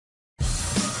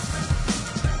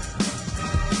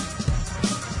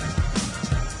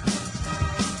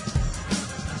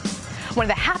One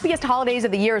of the happiest holidays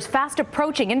of the year is fast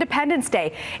approaching Independence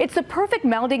Day. It's the perfect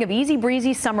melding of easy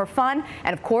breezy summer fun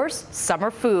and, of course,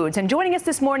 summer foods. And joining us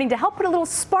this morning to help put a little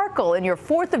sparkle in your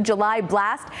 4th of July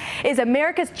blast is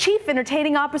America's Chief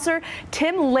Entertaining Officer,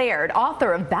 Tim Laird,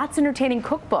 author of That's Entertaining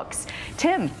Cookbooks.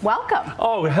 Tim, welcome.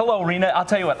 Oh, hello, Rena. I'll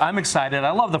tell you what, I'm excited. I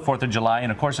love the 4th of July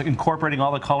and, of course, incorporating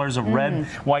all the colors of red,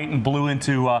 white, and blue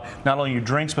into not only your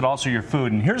drinks but also your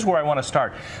food. And here's where I want to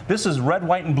start. This is red,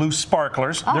 white, and blue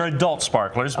sparklers. They're adult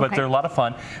sparklers, but they're a lot of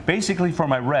fun. Basically, for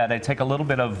my red, I take a little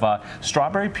bit of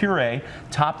strawberry puree,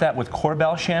 top that with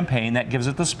Corbel champagne. That gives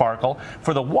it the sparkle.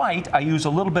 For the white, I use a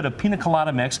little bit of pina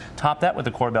colada mix, top that with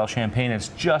the Corbel champagne. It's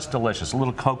just delicious. A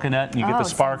little coconut, and you get the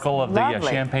sparkle of the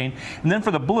champagne. And then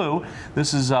for the blue,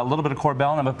 this is a little bit of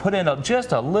Corbel, and I'm going to put in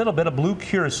just a little bit of blue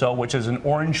curacao, which is an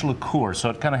orange liqueur. So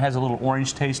it kind of has a little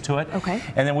orange taste to it.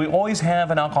 And then we always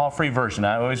have an alcohol-free version.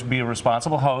 I always be a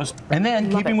responsible host. And then,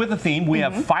 keeping with the theme, we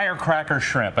have firecracker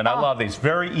shrimp, and I love these.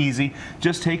 Very easy.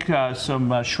 Just take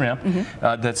some shrimp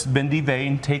that's been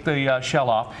deveined, take the shell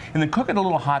off, and then cook it in a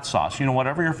little hot sauce. You know,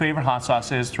 whatever your favorite hot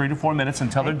sauce is, 3 to 4 minutes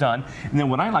until they're done. And then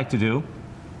what I like to do,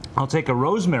 I'll take a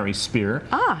rosemary spear,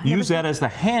 use that as the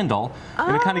handle,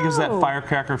 and it kind of gives that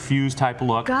firecracker fuse type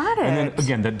look. Got it. And then,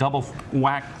 again, the double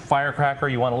whack firecracker,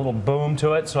 you want a little boom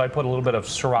to it, so I put a little bit of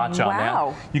sriracha on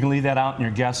that. You can leave that out, and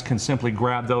your guests can simply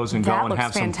grab those and go and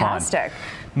have some fun.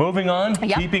 Moving on,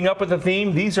 keeping up with the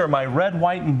theme, these are my red,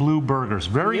 white, and blue burgers.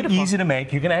 Very easy to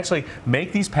make. You can actually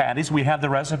make these patties. We have the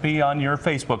recipe on your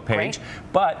Facebook page.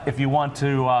 But if you want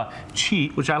to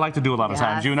cheat, which I like to do a lot of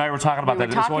times, you and I were talking about that.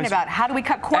 We were talking about how do we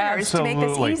cut corners to make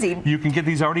this easy. You can get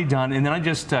these already done, and then I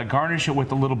just garnish it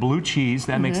with a little blue cheese.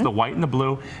 That makes the white and the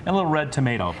blue, and a little red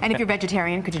tomato. And if you're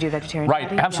vegetarian, could you do vegetarian?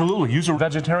 Right, absolutely. Use a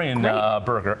vegetarian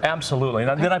burger, absolutely.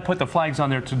 And then I put the flags on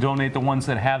there to donate the ones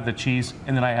that have the cheese,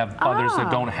 and then I have others that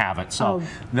don't have it. So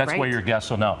that's where your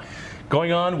guests will know.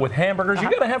 Going on with hamburgers,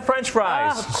 you got to have French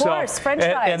fries. Of course, French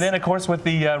fries. And then, of course, with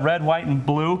the red, white, and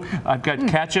blue, I've got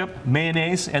ketchup,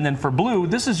 mayonnaise, and then for blue,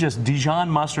 this is just Dijon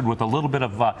mustard with a little bit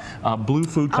of blue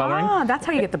food coloring. That's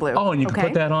how you get the blue. Oh, and you can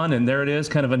put that on, and there it is,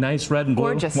 kind of a nice red and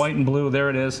blue, white and blue. There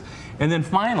it is. And then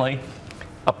finally,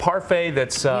 a parfait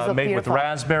that's made with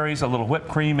raspberries, a little whipped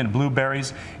cream, and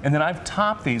blueberries. And then I've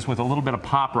topped these with a little bit of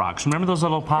Pop Rocks. Remember those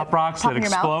little Pop Rocks that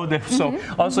explode? So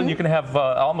all of a sudden you can have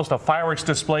almost a fireworks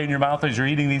display in your mouth as you're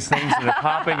eating these things, and they're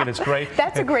popping, and it's great.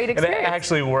 That's a great experience. And it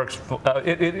actually works.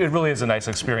 It really is a nice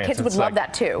experience. Kids would love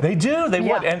that too. They do. They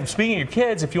would. And speaking of your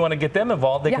kids, if you want to get them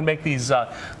involved, they can make these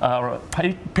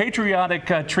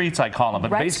patriotic treats, I call them.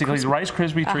 But basically, Rice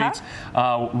Krispie treats,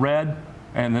 red,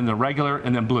 and then the regular,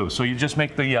 and then blue. So you just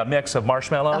make the mix of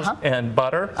marshmallows and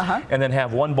butter, and then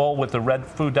have one bowl with the red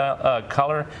food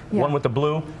color, one with the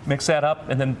blue, mix that up,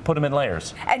 and then put them in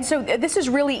layers. And so this is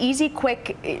really easy,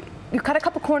 quick. You cut a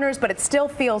couple corners, but it still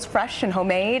feels fresh and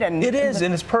homemade. And it is,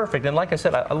 and it's perfect. And like I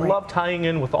said, I love tying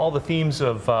in with all the themes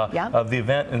of the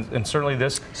event, and certainly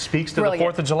this speaks to the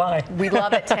 4th of July. We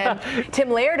love it, Tim. Tim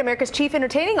Laird, America's Chief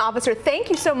Entertaining Officer, thank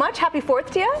you so much. Happy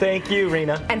 4th to you. Thank you,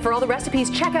 Rena. And for all the recipes,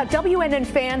 check out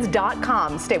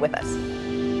WNNFans.com. Stay with us.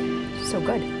 So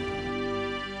good.